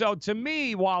outside. So to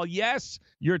me, while yes,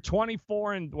 you're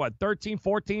 24 and 13,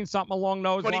 14, something along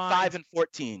those 25 lines.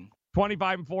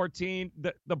 25 and 14.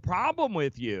 The problem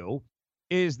with you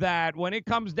is that when it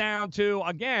comes down to,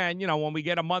 again, when we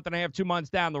get a month and a half, 2 months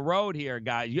down the road here,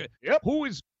 guys,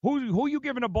 who you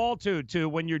giving the ball to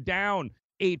when you're down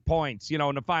 8 points, in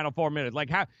the final 4 minutes?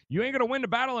 How you ain't going to win the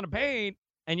battle in the paint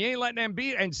and you ain't letting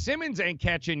Embiid, and Simmons ain't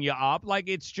catching you up. Like,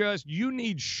 it's just, you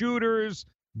need shooters.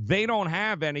 They don't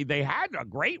have any. They had a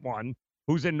great one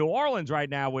who's in New Orleans right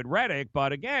now with Redick,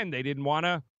 but again, they didn't want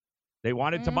to. They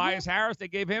wanted Tobias Harris. They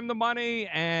gave him the money,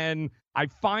 and I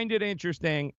find it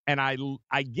interesting, and I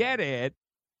get it,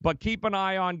 but keep an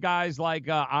eye on guys like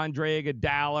Andre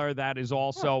Iguodala. That is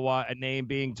also a name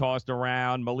being tossed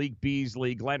around. Malik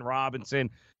Beasley, Glenn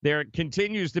Robinson. There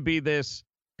continues to be this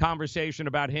conversation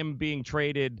about him being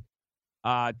traded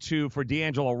for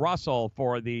D'Angelo Russell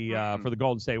for the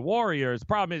Golden State Warriors. The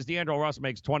problem is D'Angelo Russell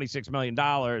makes $26 million.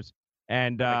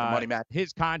 And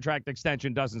his contract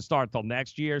extension doesn't start till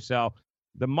next year, so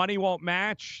the money won't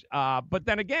match. But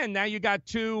then again, now you got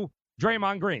two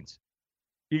Draymond Greens.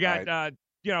 You got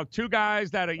two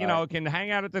guys that are, can hang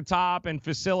out at the top and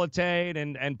facilitate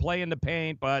and play in the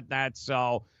paint. But that's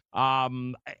so.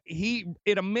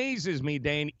 It amazes me,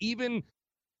 Dane. Even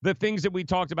the things that we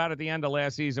talked about at the end of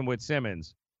last season with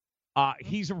Simmons,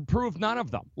 he's improved none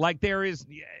of them. Like, there is.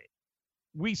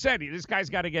 We said this guy's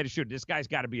got to get a shooter. This guy's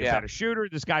got to be a better shooter.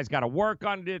 This guy's got to work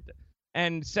on it.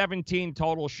 And 17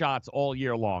 total shots all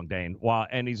year long, Dane.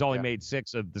 And he's only made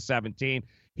 6 of the 17.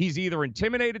 He's either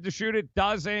intimidated to shoot it,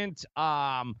 doesn't.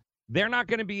 They're not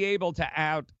going to be able to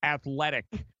out-athletic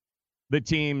the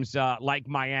teams like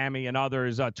Miami and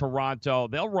others, Toronto.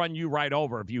 They'll run you right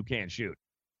over if you can't shoot.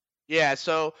 Yeah,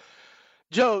 so,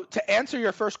 Joe, to answer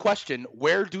your first question,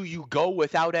 where do you go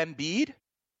without Embiid?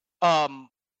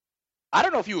 I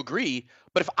don't know if you agree,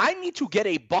 but if I need to get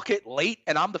a bucket late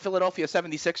and I'm the Philadelphia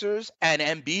 76ers and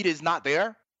Embiid is not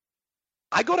there,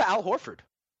 I go to Al Horford.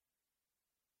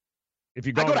 If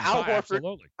you go to Al Horford,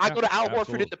 absolutely. I go to Al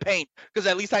Horford in the paint because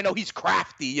at least I know he's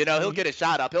crafty. He'll get a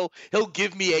shot up. He'll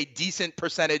give me a decent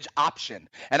percentage option,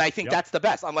 and I think that's the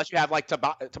best. Unless you have like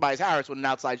Tobias Harris with an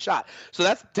outside shot. So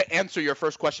that's to answer your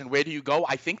first question. Where do you go?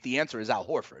 I think the answer is Al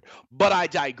Horford, but I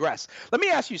digress. Let me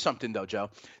ask you something though, Joe.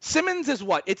 Simmons is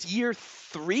what? It's year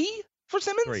 3 for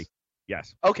Simmons. 3,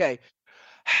 yes. Okay.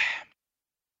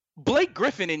 Blake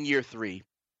Griffin in year 3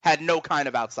 had no kind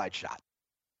of outside shot.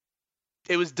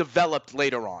 It was developed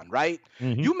later on, right?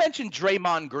 Mm-hmm. You mentioned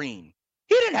Draymond Green.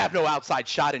 He didn't have no outside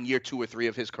shot in year 2 or 3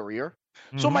 of his career.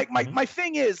 Mm-hmm. So my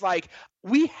thing is, like,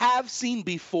 we have seen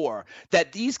before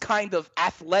that these kind of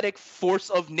athletic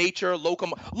force of nature,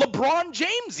 LeBron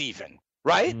James even,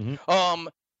 right? Mm-hmm.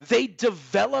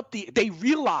 They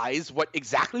realize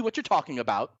exactly what you're talking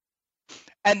about,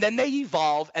 and then they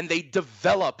evolve and they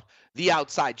develop the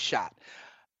outside shot.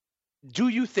 Do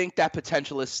you think that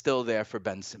potential is still there for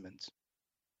Ben Simmons?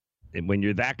 And when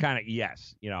you're that kind of,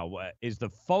 yes, is the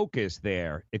focus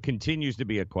there? It continues to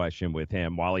be a question with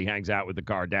him while he hangs out with the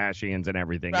Kardashians and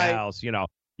everything else.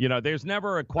 There's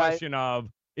never a question of,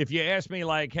 if you ask me,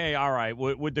 like, hey, all right,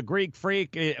 would the Greek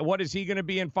Freak, what is he going to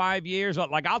be in 5 years?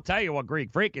 Like, I'll tell you what Greek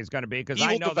Freak is going to be, because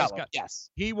I know this guy. Yes,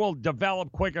 he will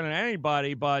develop quicker than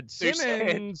anybody. But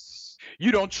Simmons,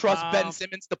 you don't trust Ben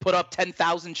Simmons to put up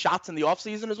 10,000 shots in the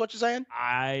offseason, is what you're saying?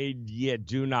 I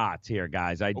do not here,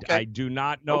 guys. I do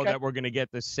not know that we're going to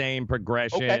get the same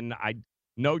progression.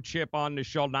 No chip on the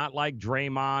shoulder, not like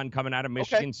Draymond coming out of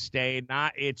Michigan State.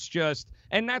 It's just,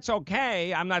 and that's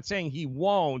okay. I'm not saying he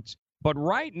won't. But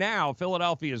right now,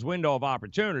 Philadelphia's window of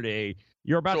opportunity,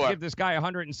 you're about to give this guy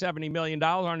 $170 million,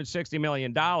 $160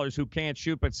 million who can't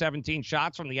shoot but 17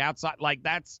 shots from the outside. Like,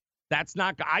 that's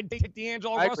not – I'd take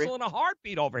D'Angelo Russell in a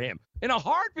heartbeat over him. In a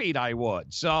heartbeat, I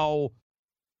would. So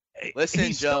listen,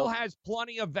 he still has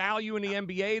plenty of value in the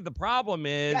NBA. The problem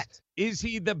is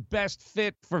he the best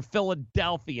fit for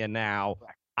Philadelphia now?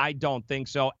 I don't think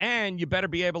so. And you better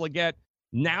be able to get –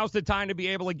 now's the time to be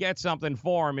able to get something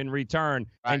for him in return,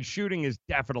 and shooting is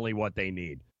definitely what they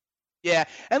need. Yeah,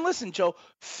 and listen, Joe,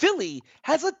 Philly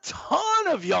has a ton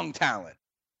of young talent.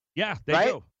 Yeah, they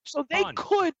do. So they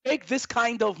could make this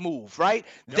kind of move, right?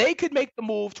 Yep. They could make the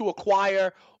move to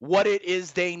acquire what it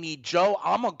is they need. Joe,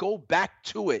 I'm going to go back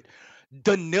to it.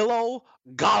 Danilo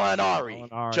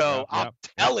Gallinari, Joe. I'm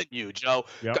telling you, Joe.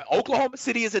 Oklahoma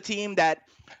City is a team that,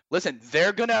 listen,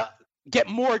 they're going to get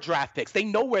more draft picks. They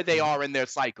know where they are in their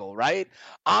cycle, right?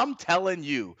 I'm telling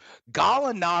you,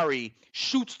 Gallinari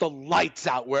shoots the lights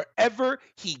out wherever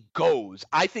he goes.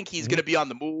 I think he's going to be on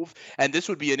the move, and this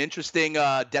would be an interesting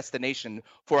destination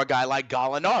for a guy like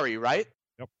Gallinari, right?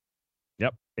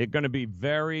 Yep. It's going to be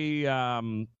very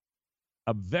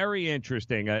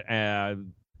interesting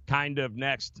kind of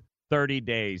next 30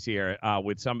 days here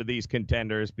with some of these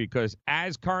contenders, because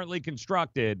as currently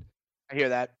constructed, I hear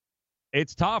that.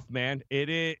 It's tough, man. It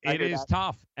is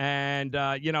tough. And,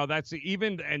 that's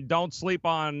even, and don't sleep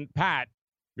on Pat.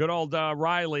 Good old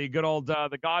Riley, good old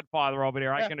the Godfather over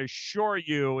there. Yeah. I can assure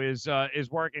you is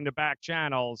working the back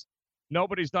channels.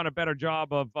 Nobody's done a better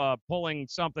job of pulling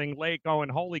something late going,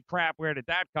 holy crap, where did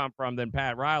that come from, than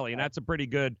Pat Riley. And that's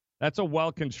a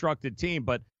well-constructed team.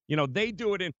 But, they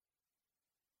do it in,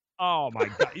 oh, my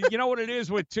God. You know what it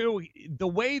is with, too? The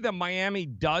way that Miami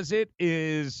does it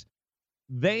is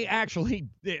they actually,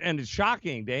 and it's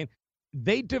shocking, Dane,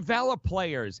 they develop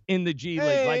players in the G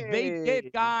League. Like, they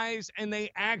get guys and they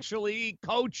actually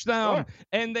coach them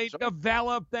and they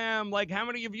develop them. Like, how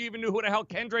many of you even knew who the hell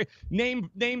Kendrick? Name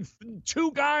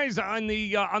 2 guys on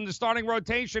the starting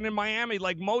rotation in Miami.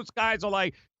 Like, most guys are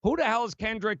like, who the hell is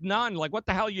Kendrick Nunn? Like, what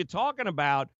the hell are you talking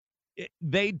about?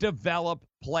 They develop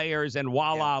players, and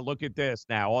voila, look at this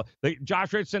now.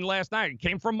 Josh Richardson last night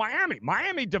came from Miami.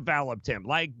 Miami developed him.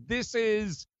 Like, this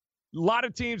is a lot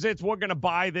of teams, we're going to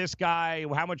buy this guy.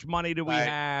 How much money do we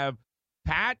have?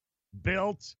 Pat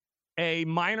built a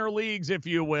minor leagues, if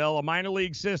you will, a minor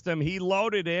league system. He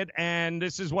loaded it, and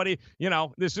this is what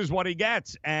he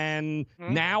gets. And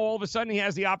now all of a sudden he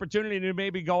has the opportunity to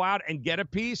maybe go out and get a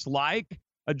piece like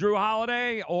a Drew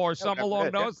Holiday or something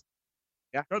along those.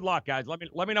 Yeah. Good luck, guys. Let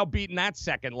me know beating that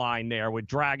second line there with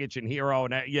Dragic and Hero.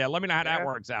 And let me know how that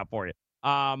works out for you.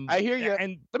 I hear you.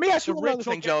 And let me ask you another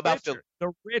thing, Joe, about Philly.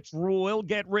 The rich will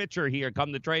get richer here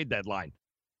come the trade deadline.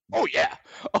 Oh, yeah.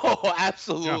 Oh,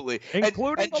 absolutely. Yeah.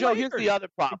 Including and Joe, here's the other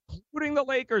problem. Including the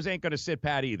Lakers ain't going to sit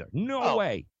pat either. No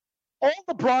way. All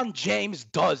LeBron James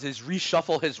does is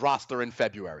reshuffle his roster in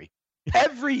February.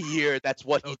 Every year, that's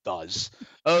what he does.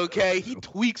 Okay? He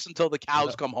tweaks until the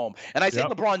cows come home. And I say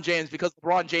LeBron James because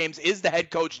LeBron James is the head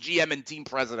coach, GM, and team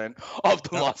president of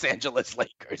the Los Angeles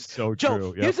Lakers. So Joe,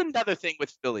 true. Here's another thing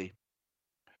with Philly.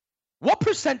 What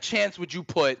 % chance would you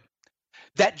put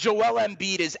that Joel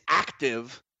Embiid is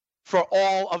active for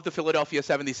all of the Philadelphia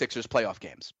 76ers playoff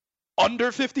games?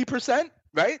 Under 50%,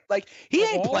 right? Like, he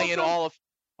ain't playing all of.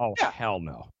 Oh, hell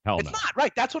no. It's not,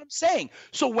 right? That's what I'm saying.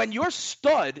 So when you're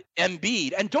stud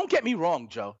Embiid, and don't get me wrong,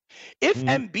 Joe, if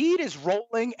Embiid is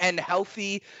rolling and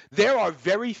healthy, there are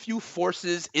very few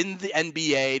forces in the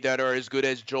NBA that are as good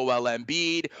as Joel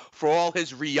Embiid. For all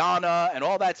his Rihanna and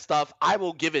all that stuff, I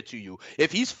will give it to you.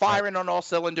 If he's firing on all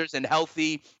cylinders and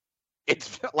healthy,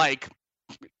 it's like,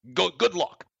 good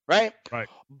luck, right? Right.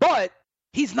 But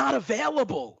he's not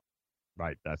available.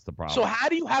 Right, that's the problem. So how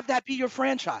do you have that be your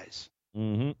franchise?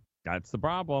 Mm-hmm. That's the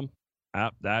problem.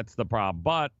 That's the problem.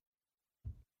 But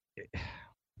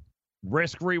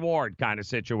risk-reward kind of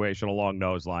situation along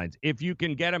those lines. If you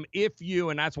can get him,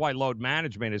 and that's why load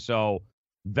management is so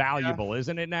valuable,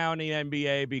 isn't it now in the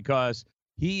NBA? Because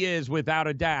he is, without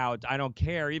a doubt, I don't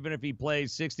care, even if he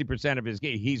plays 60% of his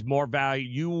game, he's more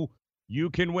value. You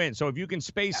can win. So if you can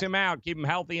space him out, keep him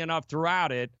healthy enough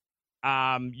throughout it,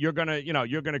 you're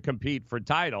gonna compete for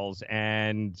titles.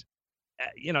 And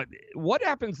what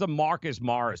happens to Marcus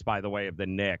Morris, by the way, of the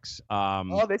Knicks?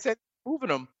 They said moving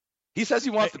him. He says he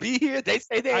wants to be here. They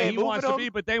say they ain't moving him. He wants to be,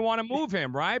 but they want to move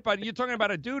him, right? But you're talking about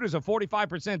a dude who's a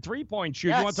 45% three-point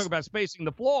shooter. You want to talk about spacing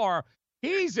the floor.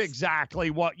 He's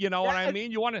exactly what, what I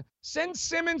mean? You want to send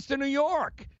Simmons to New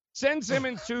York. Send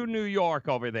Simmons to New York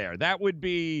over there. That would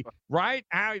be, right?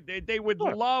 They would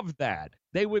love that.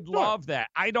 They would love that.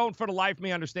 I don't, for the life of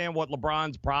me, understand what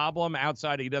LeBron's problem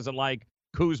outside he doesn't like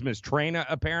Kuzma's trainer,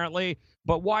 apparently.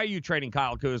 But why are you trading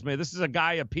Kyle Kuzma? This is a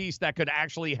guy, a piece that could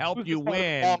actually help you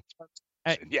win.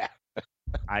 Yeah.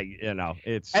 I'll never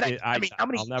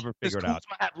figure it out.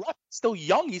 Kuzma have left? He's still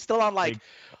young. He's still on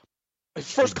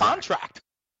his first contract.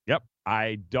 Yep.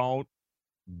 I don't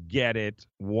get it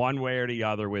one way or the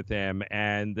other with him.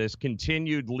 And this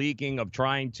continued leaking of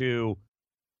trying to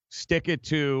stick it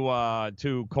to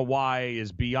Kawhi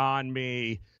is beyond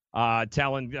me.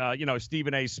 Telling,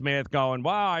 Stephen A. Smith going,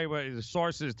 the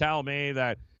sources tell me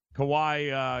that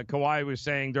Kawhi was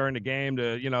saying during the game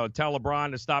to, tell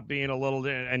LeBron to stop being a little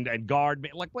and guard me.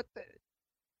 Like, what the?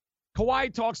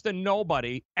 Kawhi talks to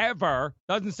nobody ever,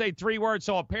 doesn't say 3 words.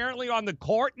 So apparently on the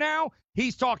court now,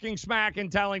 he's talking smack and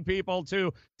telling people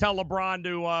to tell LeBron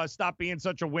to stop being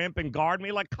such a wimp and guard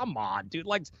me. Like, come on, dude.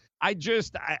 Like,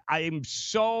 I'm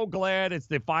so glad it's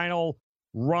the final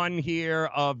run here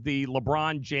of the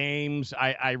LeBron James.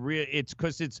 It's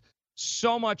because it's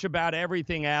so much about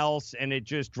everything else, and it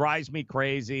just drives me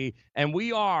crazy. And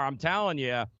I'm telling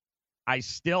you, I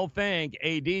still think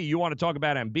AD, you want to talk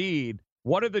about Embiid,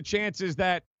 what are the chances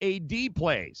that AD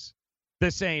plays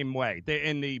the same way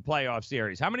in the playoff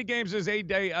series? How many games does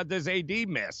AD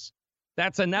miss?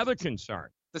 That's another concern.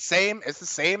 It's the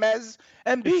same as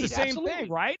Embiid. It's the same thing,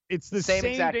 right? It's the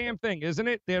same damn thing, isn't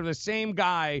it? They're the same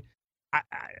guy.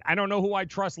 I don't know who I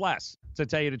trust less, to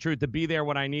tell you the truth, to be there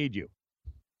when I need you.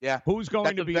 Yeah. Who's going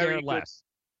That's to a be very there good- less?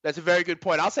 That's a very good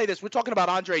point. I'll say this. We're talking about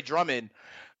Andre Drummond.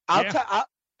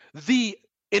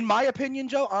 In my opinion,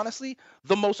 Joe, honestly,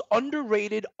 the most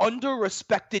underrated,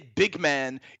 underrespected big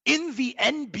man in the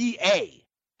NBA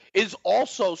is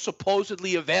also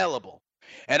supposedly available.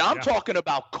 And I'm talking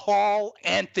about Karl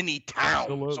Anthony Towns.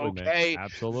 Absolutely, okay? man.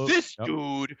 Absolutely. This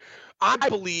dude, I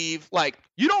believe, like,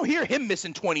 you don't hear him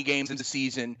missing 20 games in the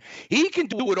season. He can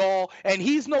do it all, and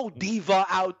he's no diva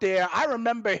out there. I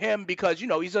remember him because,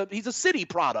 he's a city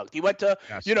product. He went to,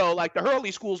 like the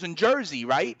Hurley schools in Jersey,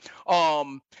 right?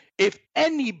 If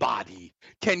anybody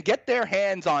can get their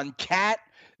hands on Cat,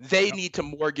 they need to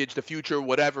mortgage the future,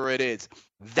 whatever it is.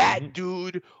 That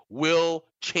dude will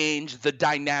change the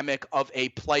dynamic of a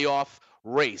playoff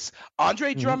race.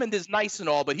 Andre Drummond is nice and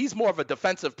all, but he's more of a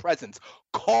defensive presence.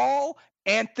 Karl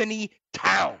Anthony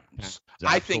Towns,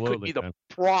 I think, could be the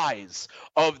prize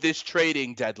of this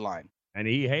trading deadline. And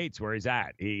he hates where he's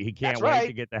at. He can't That's wait right.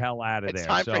 to get the hell out of It's there.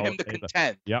 time for him to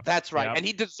contend. Yep. That's right. Yep. And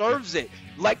he deserves it.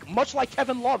 Much like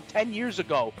Kevin Love 10 years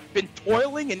ago, been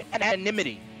toiling in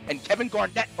anonymity. And Kevin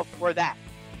Garnett before that.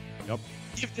 Yep.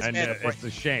 Give this And man a break. it's a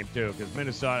shame, too, because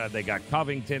Minnesota, they got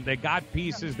Covington. They got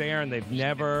pieces there, and they've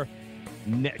never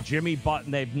Jimmy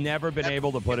Button, they've never been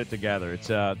able to put it together. It's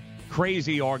a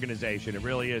crazy organization. It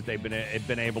really is. They've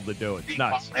been able to do it. It's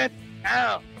nuts.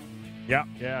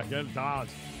 Yeah, good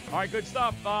times. All right, good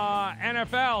stuff.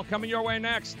 NFL coming your way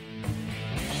next.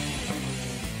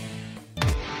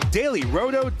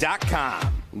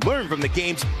 DailyRoto.com. Learn from the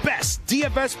game's best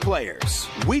DFS players.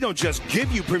 We don't just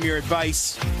give you premier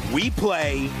advice, we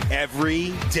play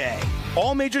every day.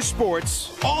 All major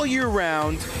sports, all year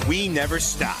round, we never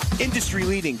stop.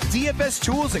 Industry-leading DFS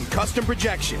tools and custom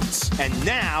projections. And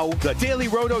now, the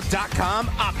DailyRoto.com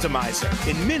Optimizer.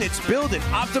 In minutes, build and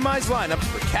optimize lineups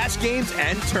for cash games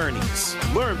and tourneys.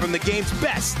 Learn from the game's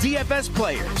best DFS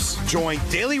players. Join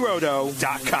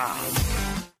DailyRoto.com.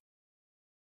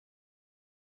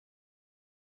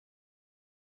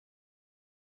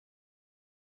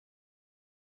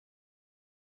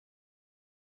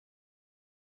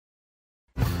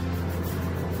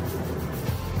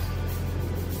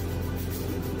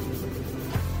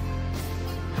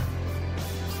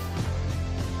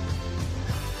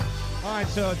 All right,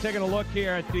 so taking a look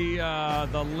here at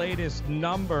the latest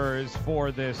numbers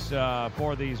for this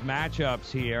for these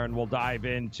matchups here, and we'll dive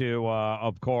into,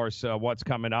 of course, what's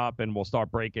coming up, and we'll start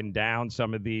breaking down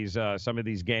some of these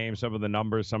games, some of the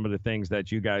numbers, some of the things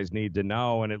that you guys need to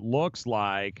know. And it looks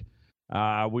like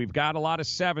we've got a lot of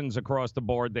sevens across the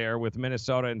board there with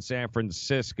Minnesota and San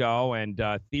Francisco, and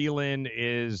Thielen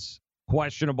is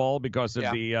questionable because of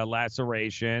the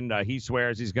laceration. He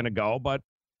swears he's going to go, but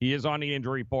he is on the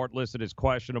injury report listed as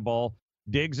questionable.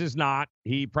 Diggs is not.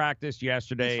 He practiced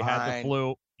yesterday, had the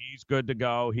flu. He's good to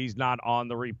go. He's not on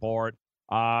the report.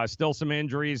 Still some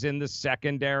injuries in the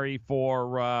secondary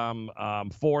for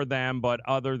them, but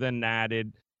other than that,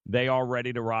 they are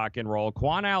ready to rock and roll.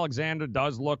 Quan Alexander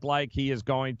does look like he is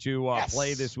going to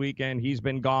play this weekend. He's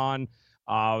been gone.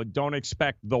 Don't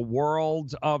expect the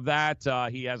world of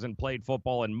that. He hasn't played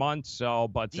football in months,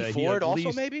 but D he Ford at also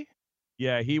least, maybe.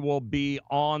 Yeah, he will be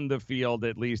on the field,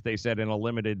 at least they said, in a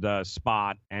limited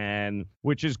spot, and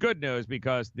which is good news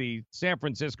because the San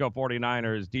Francisco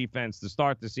 49ers defense to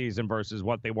start the season versus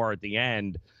what they were at the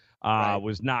end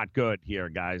was not good here,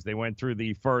 guys. They went through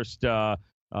the first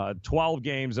 12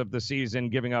 games of the season,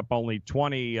 giving up only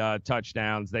 20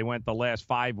 touchdowns. They went the last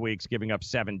 5 weeks giving up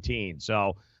 17.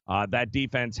 So that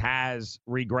defense has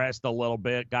regressed a little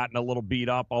bit, gotten a little beat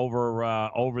up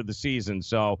over the season.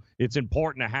 So it's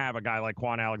important to have a guy like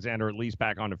Quan Alexander at least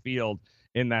back on the field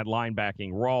in that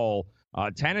linebacking role.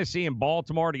 Tennessee and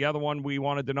Baltimore, the other one we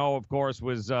wanted to know, of course,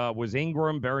 was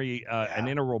Ingram, an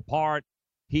integral part.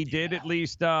 He did at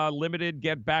least limited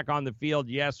get back on the field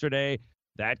yesterday.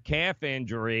 That calf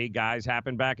injury, guys,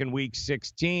 happened back in week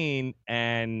 16.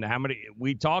 And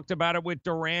we talked about it with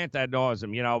Durant ad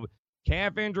nauseum.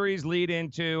 Calf injuries lead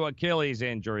into Achilles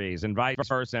injuries and vice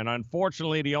versa. And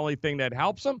unfortunately, the only thing that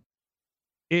helps him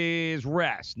is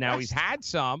rest. Now, he's had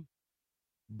some,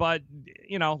 but,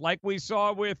 like we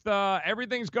saw with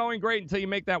everything's going great until you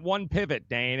make that one pivot,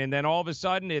 Dane. And then all of a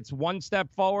sudden, it's one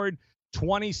step forward,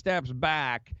 20 steps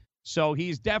back. So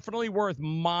he's definitely worth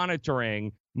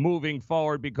monitoring moving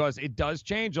forward because it does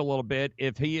change a little bit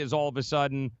if he is all of a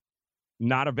sudden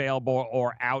not available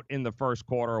or out in the first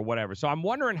quarter or whatever. So I'm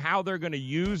wondering how they're going to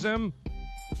use him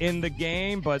in the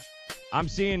game, but I'm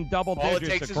seeing double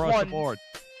digits across the board.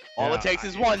 All it takes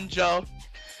is one, Joe.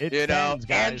 It depends,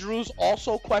 guys. Andrews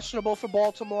also questionable for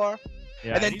Baltimore.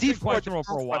 Yeah, and then he's been D Ford questionable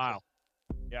for a while.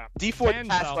 Yeah, D Ford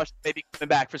pass rush maybe coming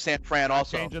back for San Fran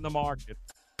also. Changing the market.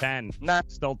 10. Nah.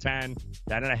 Still 10.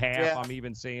 10 and a half, Yeah. I'm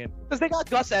even seeing. Because they got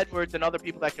Gus Edwards and other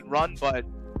people that can run, but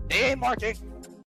they ain't marking.